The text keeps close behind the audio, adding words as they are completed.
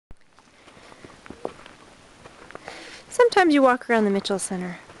Sometimes you walk around the Mitchell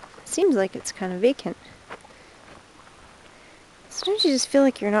Center. It seems like it's kind of vacant. Sometimes you just feel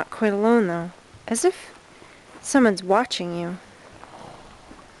like you're not quite alone, though. As if someone's watching you.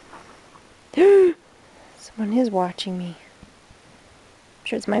 Someone is watching me. I'm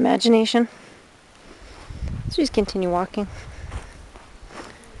sure it's my imagination. Let's just continue walking.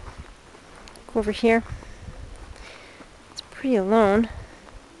 Go over here. It's pretty alone.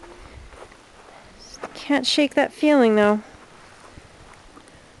 Just can't shake that feeling, though.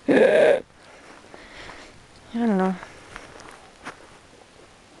 I don't know.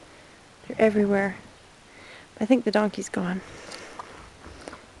 They're everywhere. I think the donkey's gone.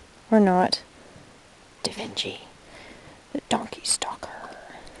 Or not. DaVinci, the donkey stalker.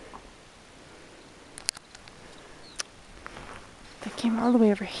 I came all the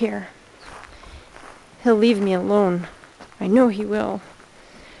way over here. He'll leave me alone. I know he will.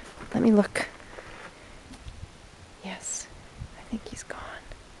 Let me look. Yes, I think he's gone.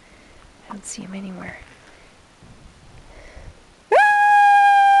 I don't see him anywhere.